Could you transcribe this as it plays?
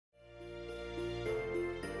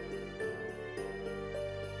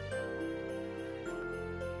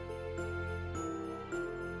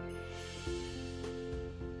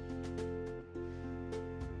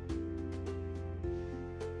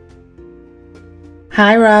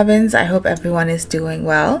Hi Robins, I hope everyone is doing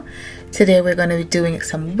well. Today we're going to be doing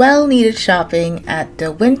some well-needed shopping at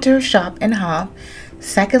the Winter Shop and Hop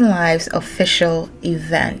Second Life's official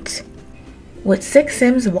event. With 6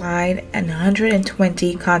 Sims wide and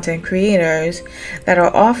 120 content creators that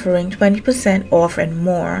are offering 20% off and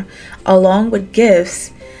more, along with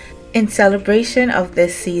gifts in celebration of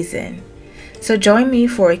this season. So join me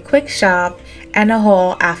for a quick shop and a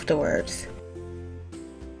haul afterwards.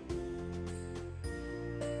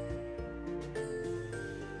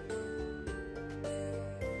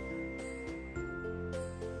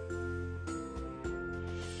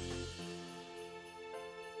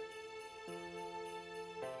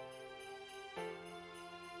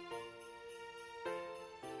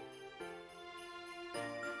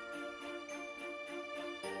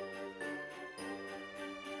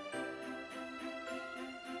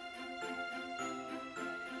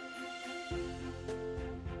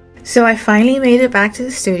 So I finally made it back to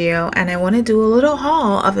the studio and I want to do a little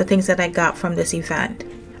haul of the things that I got from this event.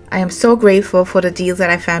 I am so grateful for the deals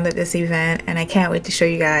that I found at this event and I can't wait to show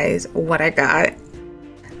you guys what I got.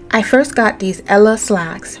 I first got these Ella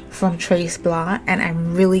slacks from D.Black and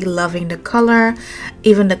I'm really loving the color,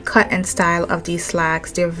 even the cut and style of these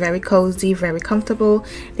slacks. They're very cozy, very comfortable.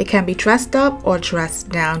 They can be dressed up or dressed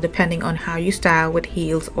down depending on how you style with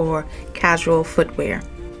heels or casual footwear.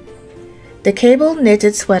 The cable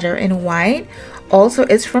knitted sweater in white also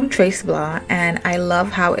is from D.Black and I love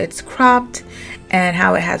how it's cropped and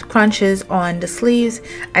how it has crunches on the sleeves.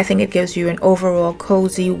 I think it gives you an overall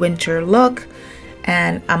cozy winter look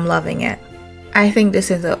and I'm loving it. I think this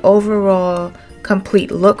is an overall complete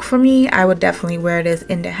look for me. I would definitely wear this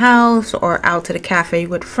in the house or out to the cafe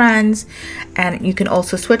with friends, and you can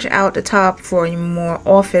also switch out the top for a more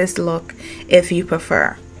office look if you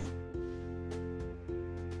prefer.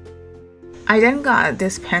 I then got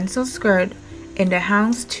this pencil skirt in the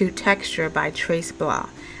Houndstooth texture by D.Black.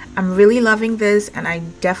 I'm really loving this and I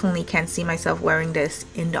definitely can see myself wearing this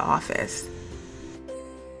in the office.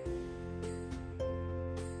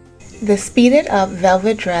 The speeded up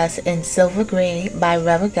velvet dress in silver gray by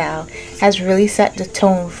𝐹𝓁𝓁𝑜𝓌 has really set the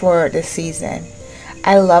tone for this season.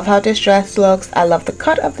 I love how this dress looks. I love the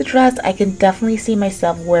cut of the dress. I can definitely see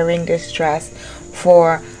myself wearing this dress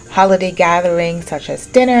for holiday gatherings such as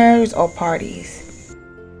dinners or parties.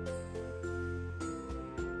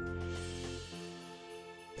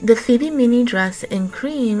 The Phoebe mini dress in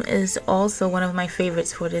cream is also one of my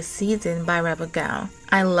favorites for this season by 𝐹𝓁𝓁𝓁𝑜𝓌.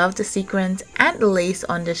 I love the sequins and the lace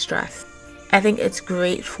on this dress. I think it's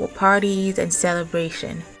great for parties and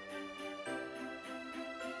celebration.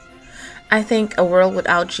 I think a world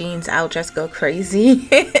without jeans, I'll just go crazy.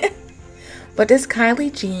 But this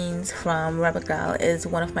Kylie jeans from 𝐹𝓁𝓁𝓁𝑜𝓌 is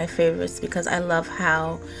one of my favorites because I love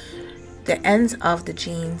how the ends of the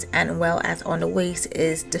jeans and well as on the waist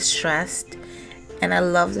is distressed. And I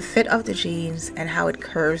love the fit of the jeans and how it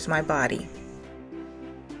curves my body.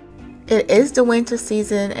 It is the winter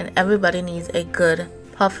season and everybody needs a good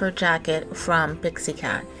puffer jacket from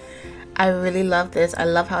Pixicat. I really love this. I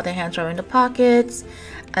love how the hands are in the pockets.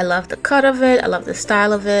 I love the cut of it. I love the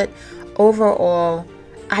style of it. Overall,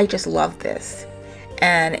 I just love this.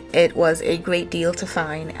 And it was a great deal to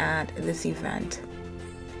find at this event.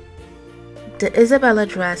 The Isabella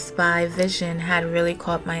dress by Vision had really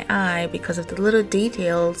caught my eye because of the little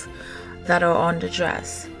details that are on the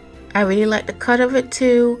dress. I really like the cut of it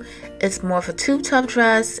too. It's more of a tube top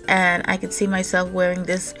dress and I could see myself wearing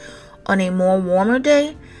this on a more warmer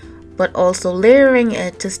day, but also layering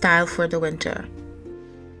it to style for the winter.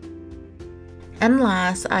 And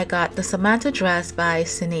last, I got the Samantha dress by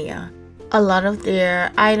Seniha. A lot of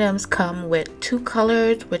their items come with 2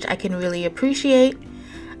 colors, which I can really appreciate.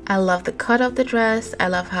 I love the cut of the dress. I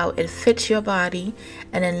love how it fits your body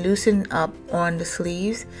and then loosen up on the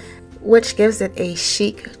sleeves, which gives it a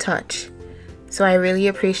chic touch. So I really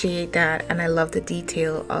appreciate that and I love the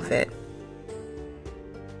detail of it.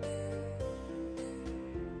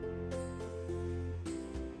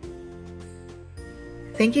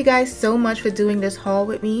 Thank you guys so much for doing this haul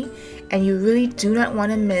with me, and you really do not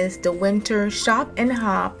want to miss the Winter Shop and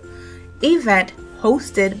Hop event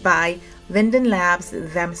hosted by Linden Labs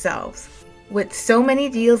themselves, with so many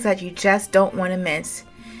deals that you just don't want to miss.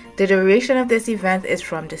 The duration of this event is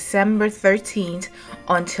from December 13th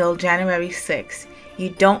until January 6th. You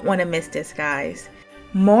don't want to miss this, guys.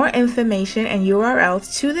 More information and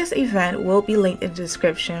URLs to this event will be linked in the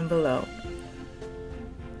description below.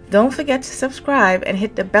 Don't forget to subscribe and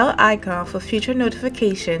hit the bell icon for future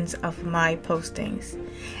notifications of my postings.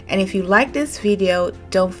 And if you like this video,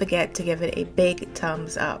 don't forget to give it a big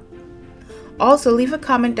thumbs up. Also, leave a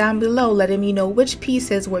comment down below letting me know which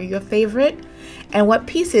pieces were your favorite and what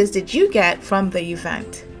pieces did you get from the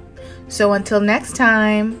event? So until next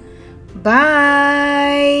time,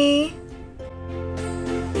 bye!